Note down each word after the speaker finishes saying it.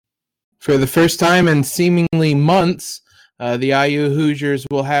For the first time in seemingly months, the IU Hoosiers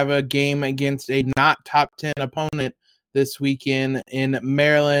will have a game against a not top 10 opponent this weekend in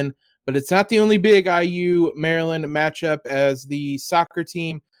Maryland. But it's not the only big IU Maryland matchup, as the soccer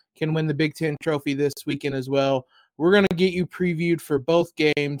team can win the Big Ten trophy this weekend as well. We're going to get you previewed for both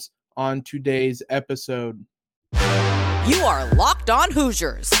games on today's episode. You are Locked On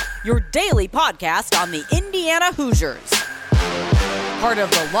Hoosiers, your daily podcast on the Indiana Hoosiers. Part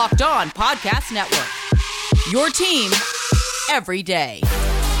of the Locked On Podcast Network, your team every day.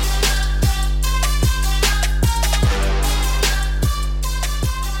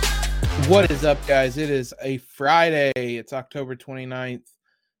 What is up, guys? It is a Friday. It's October 29th.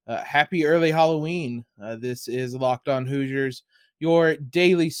 Happy early Halloween. This is Locked On Hoosiers, your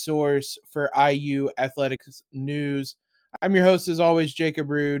daily source for IU athletics news. I'm your host, as always, Jacob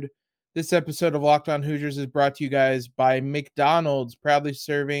Rude. This episode of Locked On Hoosiers is brought to you guys by McDonald's, proudly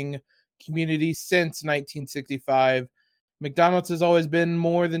serving communities since 1965. McDonald's has always been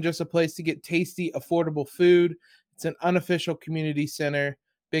more than just a place to get tasty, affordable food. It's an unofficial community center.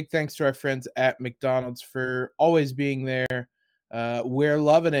 Big thanks to our friends at McDonald's for always being there. We're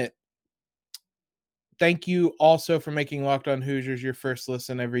loving it. Thank you also for making Locked On Hoosiers your first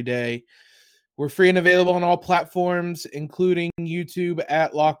listen every day. We're free and available on all platforms, including YouTube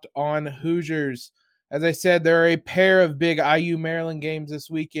at Locked On Hoosiers. As I said, there are a pair of big IU Maryland games this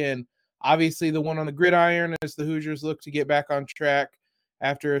weekend. Obviously, the one on the gridiron as the Hoosiers look to get back on track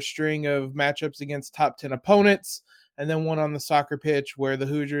after a string of matchups against top 10 opponents. And then one on the soccer pitch where the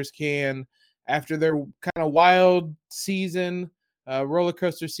Hoosiers can, after their kind of wild season, roller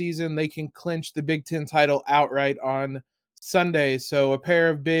coaster season, they can clinch the Big Ten title outright on Sunday. So a pair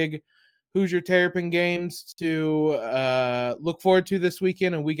of big Hoosier Terrapin games to look forward to this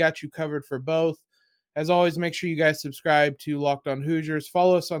weekend, and we got you covered for both. As always, make sure you guys subscribe to Locked On Hoosiers.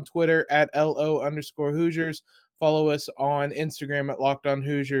 Follow us on Twitter at LO_Hoosiers. Follow us on Instagram at Locked On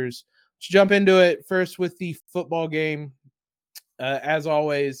Hoosiers. Let's jump into it first with the football game. As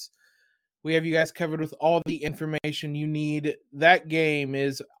always, we have you guys covered with all the information you need. That game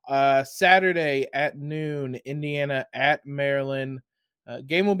is Saturday at noon, Indiana at Maryland.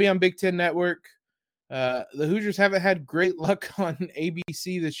 Game will be on Big Ten Network. The Hoosiers haven't had great luck on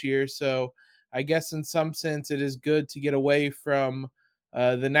ABC this year, so I guess in some sense it is good to get away from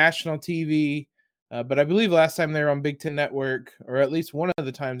the national TV. But I believe last time they were on Big Ten Network, or at least one of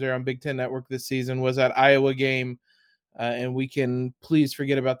the times they were on Big Ten Network this season, was that Iowa game, and we can please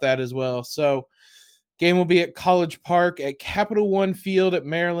forget about that as well. So game will be at College Park at Capital One Field at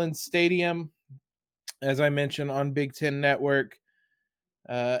Maryland Stadium, as I mentioned, on Big Ten Network.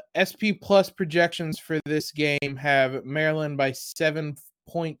 SP Plus projections for this game have Maryland by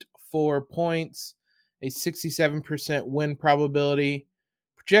 7.4 points, a 67% win probability.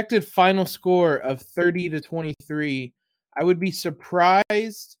 Projected final score of 30-23. I would be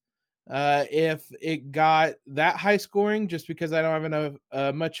surprised if it got that high scoring, just because I don't have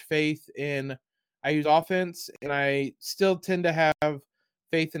enough much faith in IU's offense, and I still tend to have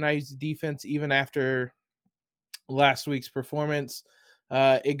faith in IU's defense even after last week's performance.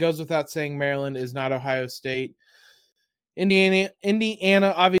 It goes without saying Maryland is not Ohio State. Indiana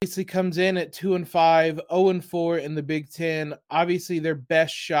obviously comes in at 2-5, 0-4 in the Big Ten. Obviously their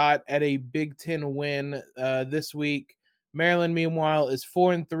best shot at a Big Ten win this week. Maryland, meanwhile, is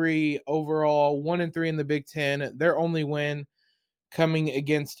 4-3 overall, 1-3 in the Big Ten. Their only win coming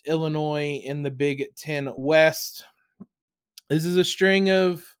against Illinois in the Big Ten West. This is a string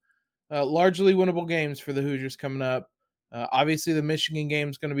of largely winnable games for the Hoosiers coming up. Obviously, the Michigan game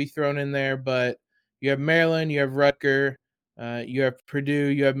is going to be thrown in there, but you have Maryland, you have Rutgers, you have Purdue,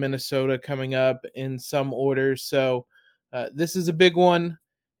 you have Minnesota coming up in some order. So this is a big one,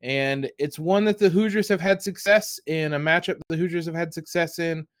 and it's one that the Hoosiers have had success in, a matchup the Hoosiers have had success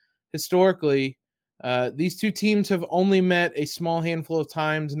in historically. These two teams have only met a small handful of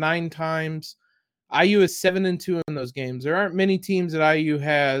times, 9 times. IU is 7-2 in those games. There aren't many teams that IU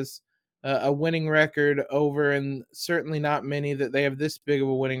has a winning record over, and certainly not many that they have this big of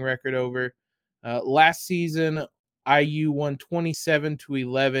a winning record over. Last season, IU won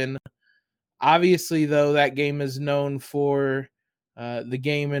 27-11. Obviously, though, that game is known for the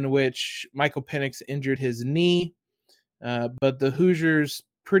game in which Michael Penix injured his knee, but the Hoosiers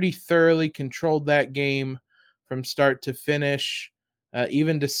pretty thoroughly controlled that game from start to finish,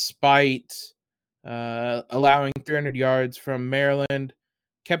 even despite allowing 300 yards from Maryland.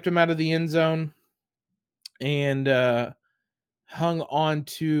 Kept him out of the end zone and hung on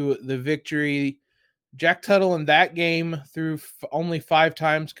to the victory. Jack Tuttle in that game threw only 5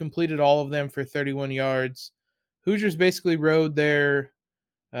 times, completed all of them for 31 yards. Hoosiers basically rode their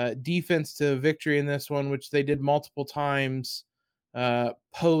defense to victory in this one, which they did multiple times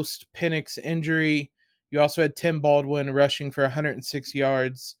post Penix injury. You also had Tim Baldwin rushing for 106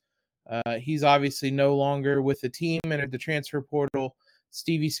 yards. He's obviously no longer with the team, entered the transfer portal.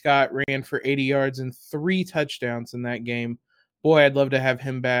 Stevie Scott ran for 80 yards and 3 touchdowns in that game. Boy, I'd love to have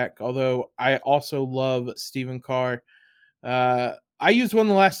him back, although I also love Stephen Carr. I used one of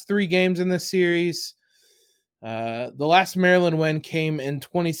the last 3 games in this series. The last Maryland win came in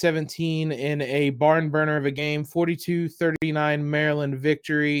 2017 in a barn burner of a game, 42-39 Maryland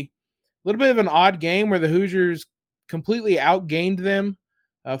victory. A little bit of an odd game where the Hoosiers completely outgained them,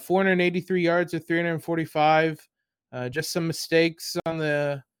 483 yards to 345. Just some mistakes on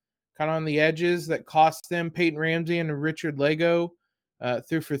the edges that cost them. Peyton Ramsey and Richard Lego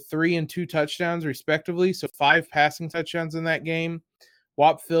threw for 3 and 2 touchdowns respectively, so 5 passing touchdowns in that game.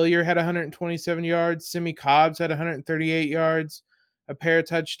 Whop Phillier had 127 yards. Simi Cobbs had 138 yards, a pair of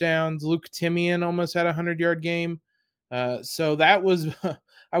touchdowns. Luke Timian almost had a 100-yard game. So that was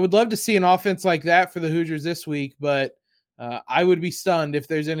 – I would love to see an offense like that for the Hoosiers this week, but I would be stunned if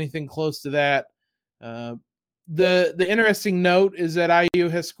there's anything close to that. The interesting note is that IU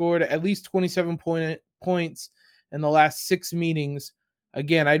has scored at least 27 points in the last 6 meetings.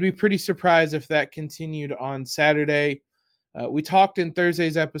 Again, I'd be pretty surprised if that continued on Saturday. We talked in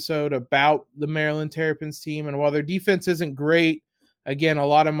Thursday's episode about the Maryland Terrapins team, and while their defense isn't great, again, a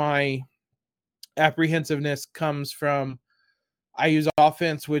lot of my apprehensiveness comes from IU's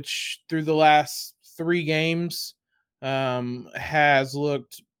offense, which through the last 3 games has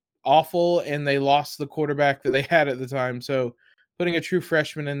looked awful, and they lost the quarterback that they had at the time. So putting a true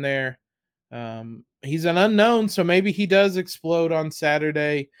freshman in there, he's an unknown, so maybe he does explode on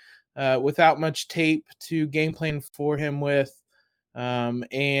Saturday without much tape to game plan for him with.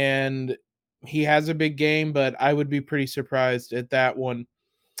 And he has a big game, but I would be pretty surprised at that one.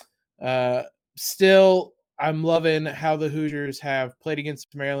 Still, I'm loving how the Hoosiers have played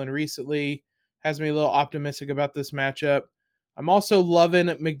against Maryland recently. Has me a little optimistic about this matchup. I'm also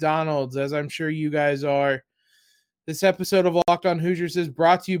loving McDonald's, as I'm sure you guys are. This episode of Locked On Hoosiers is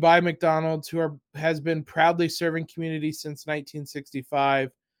brought to you by McDonald's, who has been proudly serving communities since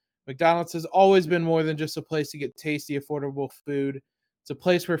 1965. McDonald's has always been more than just a place to get tasty, affordable food. It's a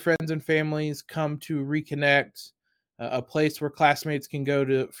place where friends and families come to reconnect, a place where classmates can go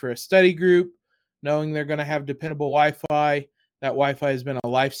to for a study group, knowing they're going to have dependable Wi-Fi. That Wi-Fi has been a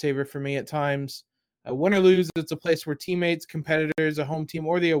lifesaver for me at times. Win or lose, it's a place where teammates, competitors, a home team,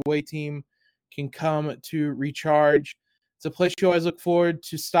 or the away team can come to recharge. It's a place you always look forward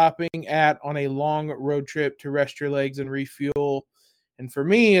to stopping at on a long road trip to rest your legs and refuel. And for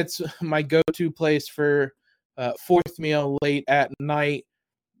me, it's my go-to place for fourth meal late at night.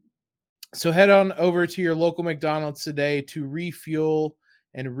 So head on over to your local McDonald's today to refuel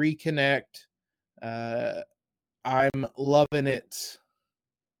and reconnect. I'm loving it.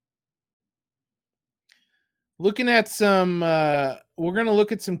 Looking at some, we're going to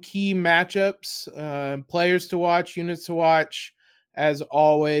look at some key matchups, players to watch, units to watch, as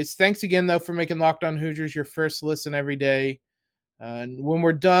always. Thanks again, though, for making Locked On Hoosiers your first listen every day. And when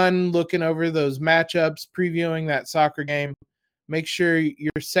we're done looking over those matchups, previewing that soccer game, make sure your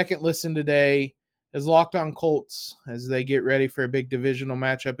second listen today is Locked On Colts as they get ready for a big divisional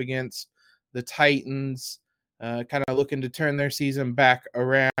matchup against the Titans, kind of looking to turn their season back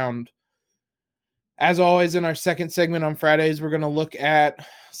around. As always, in our second segment on Fridays, we're going to look at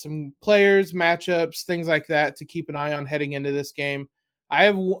some players, matchups, things like that to keep an eye on heading into this game. I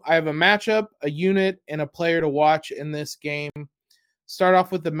have a matchup, a unit, and a player to watch in this game. Start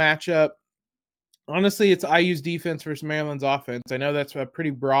off with the matchup. Honestly, it's IU's defense versus Maryland's offense. I know that's a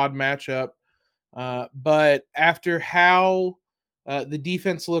pretty broad matchup, but after how the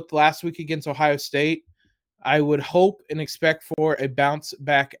defense looked last week against Ohio State, I would hope and expect for a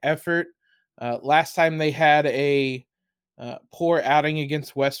bounce-back effort. Last time they had a poor outing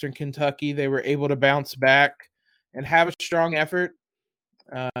against Western Kentucky, they were able to bounce back and have a strong effort.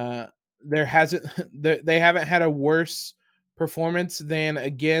 They haven't had a worse performance than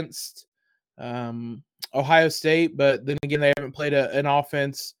against Ohio State, but then again, they haven't played an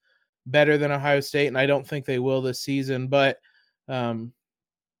offense better than Ohio State, and I don't think they will this season. But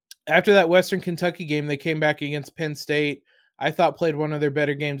after that Western Kentucky game, they came back against Penn State. I thought played one of their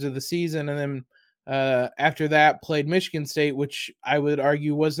better games of the season, and then after that played Michigan State, which I would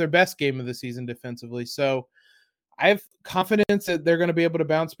argue was their best game of the season defensively. So I have confidence that they're going to be able to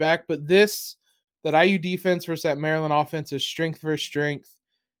bounce back, but that IU defense versus that Maryland offense is strength versus strength.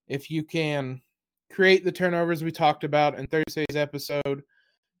 If you can create the turnovers we talked about in Thursday's episode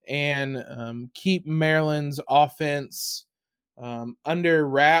and keep Maryland's offense under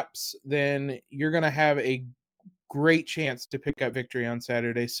wraps, then you're going to have a great chance to pick up victory on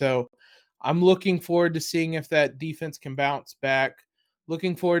Saturday. So I'm looking forward to seeing if that defense can bounce back.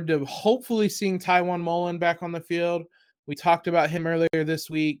 Looking forward to hopefully seeing Tywone Mullen back on the field. We talked about him earlier this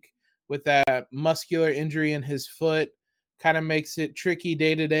week with that muscular injury in his foot. Kind of makes it tricky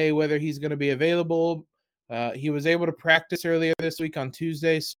day to day whether he's going to be available. He was able to practice earlier this week on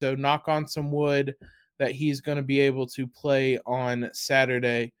Tuesday, so knock on some wood that he's going to be able to play on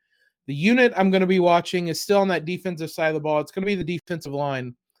Saturday. The unit I'm going to be watching is still on that defensive side of the ball. It's going to be the defensive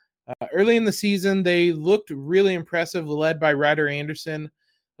line. Early in the season, they looked really impressive, led by Ryder Anderson.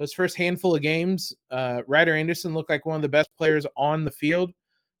 Those first handful of games, Ryder Anderson looked like one of the best players on the field.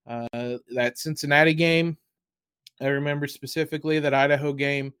 That Cincinnati game, I remember specifically that Idaho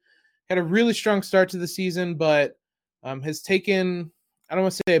game, had a really strong start to the season, but has taken, I don't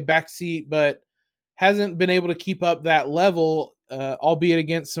want to say a backseat, but hasn't been able to keep up that level, albeit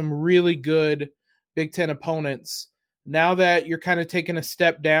against some really good Big Ten opponents. Now that you're kind of taking a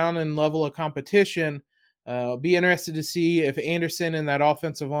step down in level of competition, I'll be interested to see if Anderson and that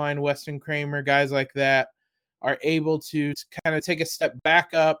offensive line, Weston Kramer, guys like that, are able to kind of take a step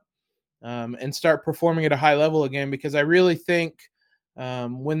back up and start performing at a high level again, because I really think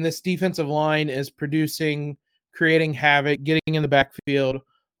when this defensive line is producing, creating havoc, getting in the backfield,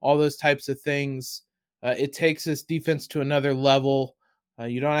 all those types of things, it takes this defense to another level.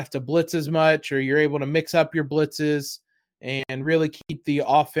 You don't have to blitz as much, or you're able to mix up your blitzes and really keep the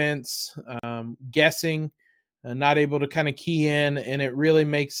offense guessing, not able to kind of key in, and it really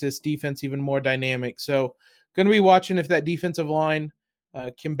makes this defense even more dynamic. So going to be watching if that defensive line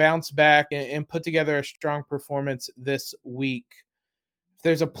can bounce back and put together a strong performance this week. If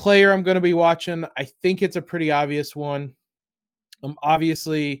there's a player I'm going to be watching, I think it's a pretty obvious one. I'm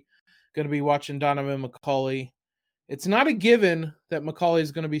obviously going to be watching Donaven McCulley. It's not a given that McCulley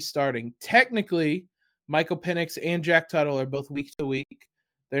is going to be starting. Technically, Michael Penix and Jack Tuttle are both week to week.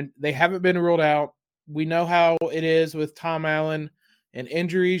 They haven't been ruled out. We know how it is with Tom Allen and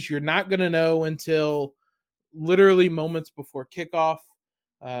injuries. You're not going to know until literally moments before kickoff.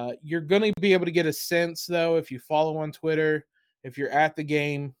 You're going to be able to get a sense, though, if you follow on Twitter, if you're at the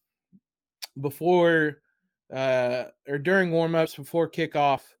game before or during warmups before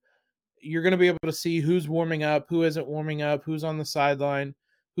kickoff. You're going to be able to see who's warming up, who isn't warming up, who's on the sideline,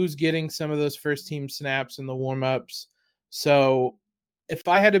 who's getting some of those first team snaps in the warmups. So if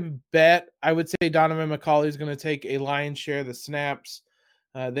I had to bet, I would say Donaven McCulley is going to take a lion's share of the snaps.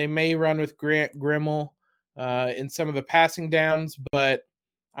 They may run with Grant Grimmel in some of the passing downs, but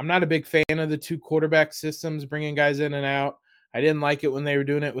I'm not a big fan of the two quarterback systems, bringing guys in and out. I didn't like it when they were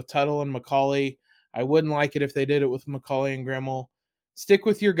doing it with Tuttle and McCulley. I wouldn't like it if they did it with McCulley and Grimmel. Stick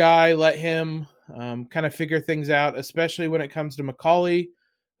with your guy. Let him kind of figure things out, especially when it comes to McCulley,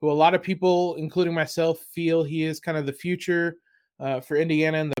 who a lot of people, including myself, feel he is kind of the future for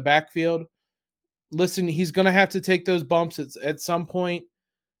Indiana in the backfield. Listen, he's going to have to take those bumps at some point.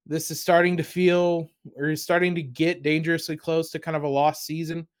 This is starting to feel, or is starting to get dangerously close to kind of a lost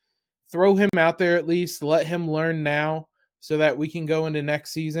season. Throw him out there at least. Let him learn now so that we can go into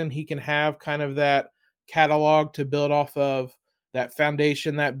next season. He can have kind of that catalog to build off of, that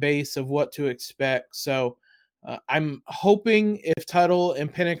foundation, that base of what to expect. So I'm hoping if Tuttle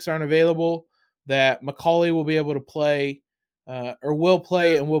and Penix aren't available, that McCulley will be able to play or will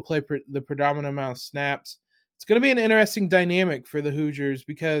play the predominant amount of snaps. It's going to be an interesting dynamic for the Hoosiers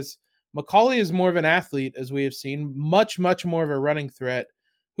because McCulley is more of an athlete, as we have seen, much, much more of a running threat.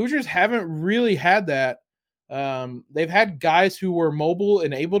 Hoosiers haven't really had that. They've had guys who were mobile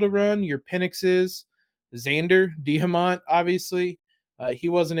and able to run. Your Penixes, Xander Diamont, obviously. He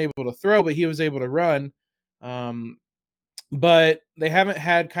wasn't able to throw, but he was able to run. But they haven't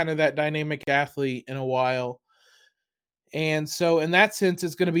had kind of that dynamic athlete in a while. And so in that sense,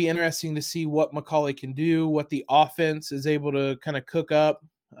 it's going to be interesting to see what McCulley can do, what the offense is able to kind of cook up.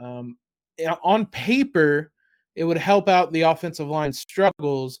 On paper, it would help out the offensive line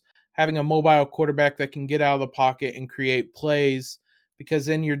struggles having a mobile quarterback that can get out of the pocket and create plays, because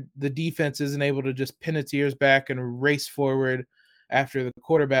then the defense isn't able to just pin its ears back and race forward after the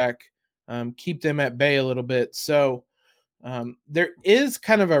quarterback, keep them at bay a little bit. So there is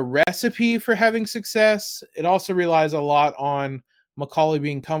kind of a recipe for having success. It also relies a lot on McCulley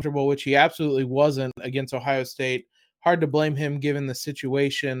being comfortable, which he absolutely wasn't against Ohio State. Hard to blame him given the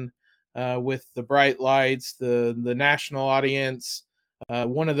situation with the bright lights, the national audience,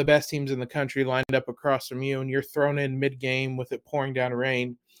 one of the best teams in the country lined up across from you, and you're thrown in mid-game with it pouring down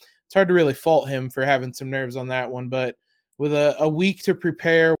rain. It's hard to really fault him for having some nerves on that one, but with a week to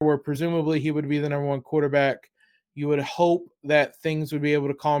prepare where presumably he would be the number one quarterback, you would hope that things would be able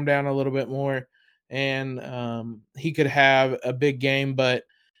to calm down a little bit more and he could have a big game. But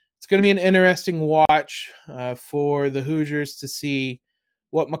it's going to be an interesting watch for the Hoosiers to see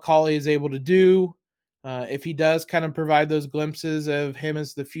what McCauley is able to do. If he does kind of provide those glimpses of him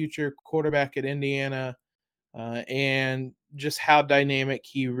as the future quarterback at Indiana, and just how dynamic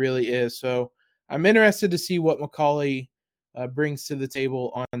he really is. So I'm interested to see what McCauley brings to the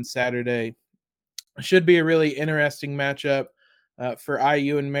table on Saturday. It should be a really interesting matchup for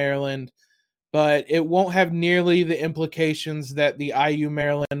IU and Maryland, but it won't have nearly the implications that the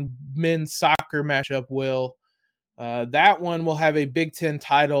IU-Maryland men's soccer matchup will. That one will have a Big Ten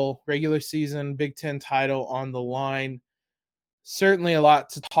title, regular season Big Ten title on the line. Certainly a lot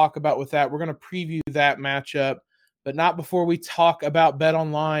to talk about with that. We're going to preview that matchup, but not before we talk about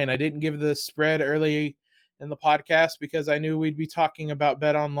BetOnline. I didn't give the spread early in the podcast because I knew we'd be talking about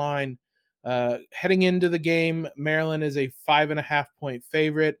BetOnline. Heading into the game, Maryland is a 5.5 point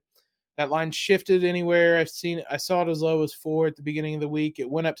favorite. That line shifted anywhere. I saw it as low as 4 at the beginning of the week. It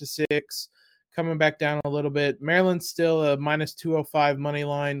went up to 6, coming back down a little bit. Maryland's still a minus 205 money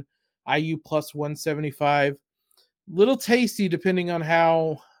line. IU plus 175. Little tasty depending on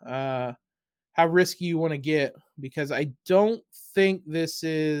how risky you want to get, because I don't think this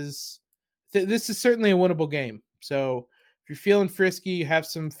is certainly a winnable game. So if you're feeling frisky, you have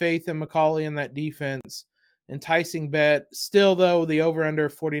some faith in McCauley and that defense, enticing bet. Still though, the over under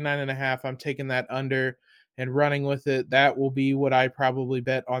 49.5, I'm taking that under and running with it. That will be what I probably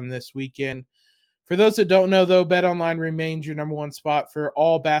bet on this weekend. For those that don't know though, BetOnline remains your number one spot for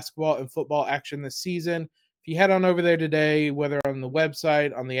all basketball and football action this season. If you head on over there today, whether on the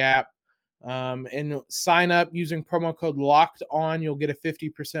website, on the app, and sign up using promo code LOCKEDON, you'll get a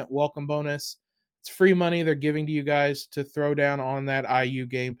 50% welcome bonus. It's free money they're giving to you guys to throw down on that IU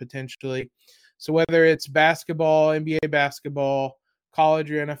game potentially. So whether it's basketball, NBA basketball,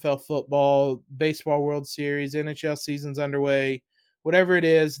 college or NFL football, baseball World Series, NHL season's underway, whatever it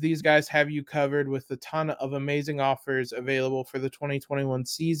is, these guys have you covered with a ton of amazing offers available for the 2021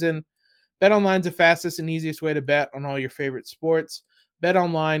 season. BetOnline's the fastest and easiest way to bet on all your favorite sports.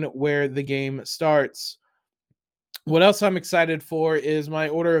 BetOnline, where the game starts. What else I'm excited for is my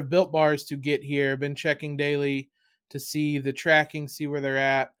order of Built Bars to get here. I've been checking daily to see the tracking, see where they're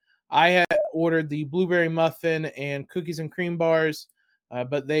at. I had ordered the blueberry muffin and cookies and cream bars,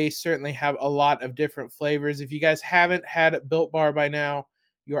 but they certainly have a lot of different flavors. If you guys haven't had a Built Bar by now,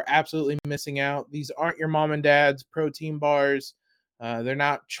 you're absolutely missing out. These aren't your mom and dad's protein bars. They're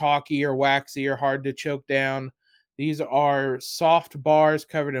not chalky or waxy or hard to choke down. These are soft bars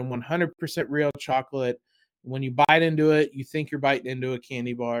covered in 100% real chocolate. When you bite into it, you think you're biting into a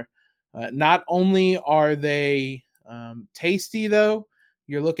candy bar. Not only are they tasty, though,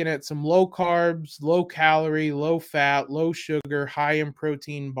 you're looking at some low carbs, low calorie, low fat, low sugar, high in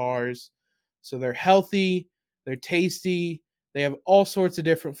protein bars. So they're healthy, they're tasty, they have all sorts of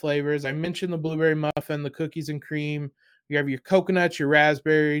different flavors. I mentioned the blueberry muffin, the cookies and cream. You have your coconuts, your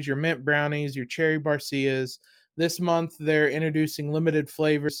raspberries, your mint brownies, your cherry barcias. This month, they're introducing limited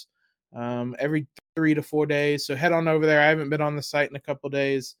flavors every 3 to 4 days. So head on over there. I haven't been on the site in a couple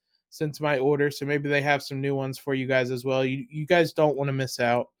days since my order, so maybe they have some new ones for you guys as well. You guys don't want to miss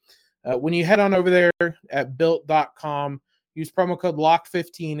out. When you head on over there at built.com, use promo code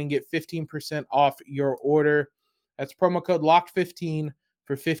LOCK15 and get 15% off your order. That's promo code LOCK15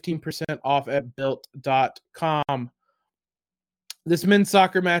 for 15% off at built.com. This men's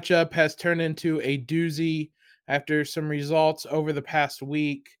soccer matchup has turned into a doozy after some results over the past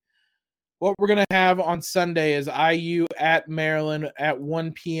week. What we're going to have on Sunday is IU at Maryland at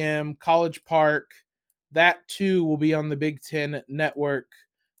 1 p.m. College Park. That, too, will be on the Big Ten Network.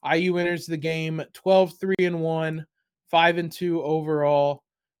 IU enters the game 12-3-1, 5-2 overall.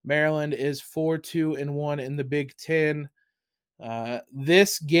 Maryland is 4-2-1 in the Big Ten.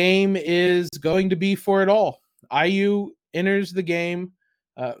 This game is going to be for it all. IU enters the game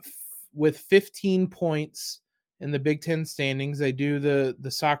with 15 points in the Big Ten standings. They do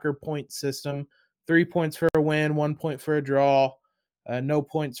the soccer point system. 3 points for a win, 1 point for a draw, no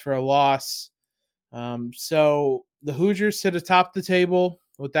points for a loss. So the Hoosiers sit atop the table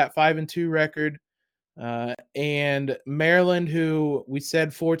with that 5-2 record. And Maryland, who we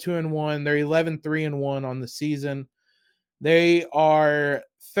said 4-2-1, they're 11-3-1 on the season. They are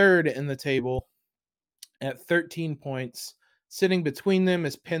third in the table at 13 points. Sitting between them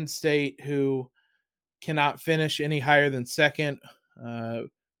is Penn State, who cannot finish any higher than second,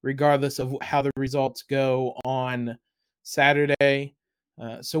 regardless of how the results go on Saturday.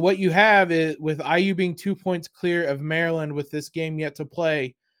 So what you have is, with IU being 2 points clear of Maryland with this game yet to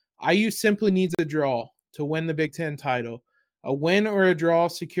play, IU simply needs a draw. to win the Big Ten title. A win or a draw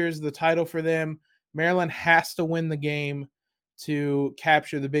secures the title for them. Maryland has to win the game to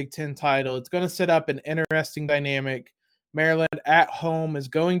capture the Big Ten title. It's going to set up an interesting dynamic. Maryland at home is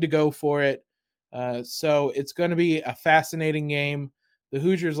going to go for it. So it's going to be a fascinating game. The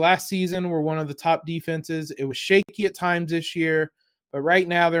Hoosiers last season were one of the top defenses. It was shaky at times this year, but right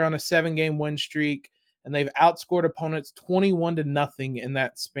now they're on a 7-game win streak, and they've outscored opponents 21-0 in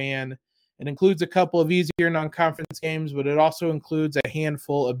that span. It includes a couple of easier non-conference games, but it also includes a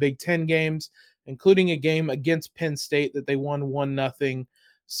handful of Big Ten games, including a game against Penn State that they won 1-0.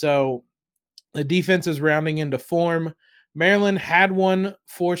 So the defense is rounding into form. Maryland had won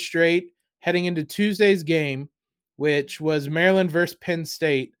 4 straight heading into Tuesday's game, which was Maryland versus Penn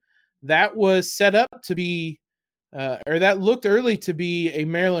State. That was set up to be, that looked early to be a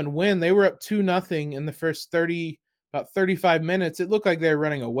Maryland win. They were up 2-0 in the first about 35 minutes. It looked like they were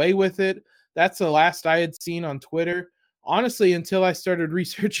running away with it. That's the last I had seen on Twitter. Honestly, until I started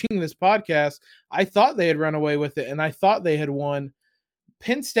researching this podcast, I thought they had run away with it, and I thought they had won.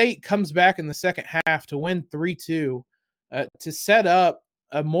 Penn State comes back in the second half to win 3-2 to set up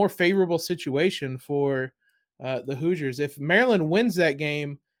a more favorable situation for the Hoosiers. If Maryland wins that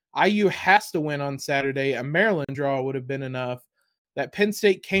game, IU has to win on Saturday. A Maryland draw would have been enough. That Penn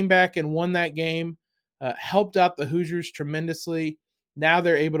State came back and won that game, helped out the Hoosiers tremendously. Now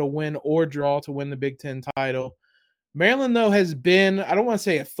they're able to win or draw to win the Big Ten title. Maryland, though, has been, I don't want to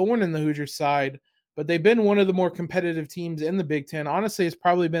say a thorn in the Hoosiers' side, but they've been one of the more competitive teams in the Big Ten. Honestly, it's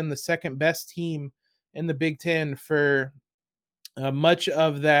probably been the second best team in the Big Ten for much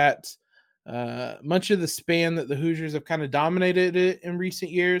of the span that the Hoosiers have kind of dominated it in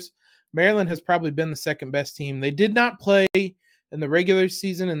recent years. Maryland has probably been the second best team. They did not play in the regular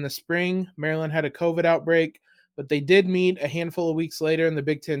season in the spring. Maryland had a COVID outbreak, but they did meet a handful of weeks later in the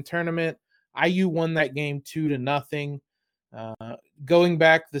Big Ten tournament. IU won that game 2-0. Going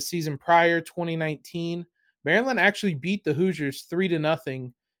back the season prior, 2019, Maryland actually beat the Hoosiers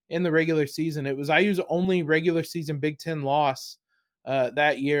 3-0 in the regular season. It was IU's only regular season Big Ten loss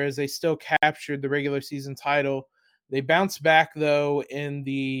that year, as they still captured the regular season title. They bounced back, though, in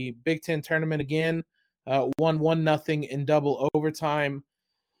the Big Ten tournament again, won 1-0 in double overtime.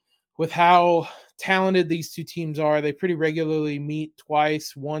 With how talented these two teams are, they pretty regularly meet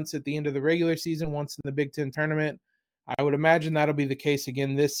twice, once at the end of the regular season, once in the Big Ten tournament. I would imagine that'll be the case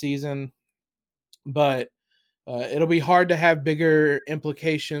again this season, but it'll be hard to have bigger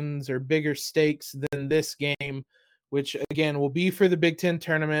implications or bigger stakes than this game, which, again, will be for the Big Ten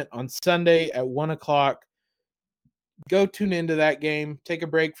tournament on Sunday at 1 o'clock. Go tune into that game. Take a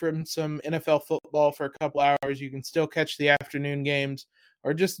break from some NFL football for a couple hours. You can still catch the afternoon games,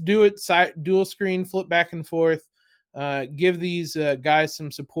 or just do it dual screen, flip back and forth. Give these guys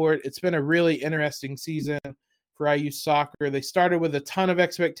some support. It's been a really interesting season for IU soccer. They started with a ton of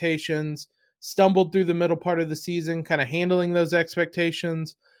expectations, stumbled through the middle part of the season, kind of handling those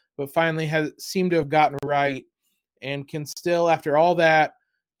expectations, but finally seemed to have gotten right and can still, after all that,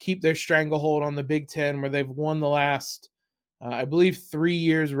 keep their stranglehold on the Big Ten, where they've won the last, I believe, 3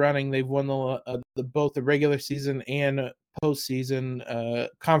 years running. They've won both the regular season and postseason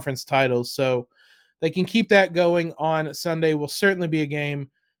conference titles. So they can keep that going on Sunday. Will certainly be a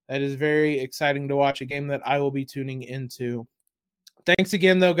game that is very exciting to watch, a game that I will be tuning into. Thanks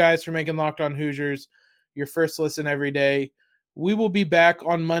again, though, guys, for making Locked On Hoosiers your first listen every day. We will be back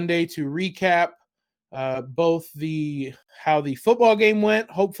on Monday to recap both how the football game went.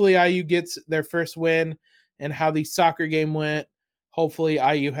 Hopefully IU gets their first win, and how the soccer game went. Hopefully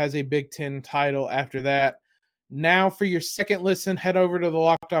IU has a Big Ten title after that. Now for your second listen, head over to the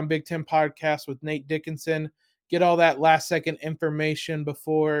Locked On Big Ten podcast with Nate Dickinson. Get all that last second information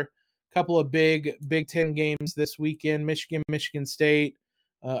before a couple of big Big Ten games this weekend. Michigan, Michigan State,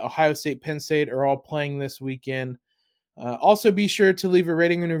 Ohio State, Penn State are all playing this weekend. Also, be sure to leave a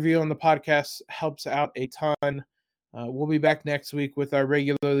rating and review on the podcast. Helps out a ton. We'll be back next week with our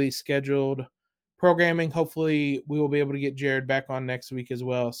regularly scheduled programming. Hopefully, we will be able to get Jared back on next week as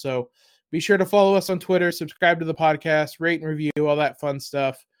well. So be sure to follow us on Twitter, subscribe to the podcast, rate and review, all that fun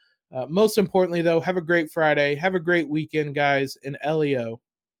stuff. Most importantly, though, have a great Friday. Have a great weekend, guys, and LEO.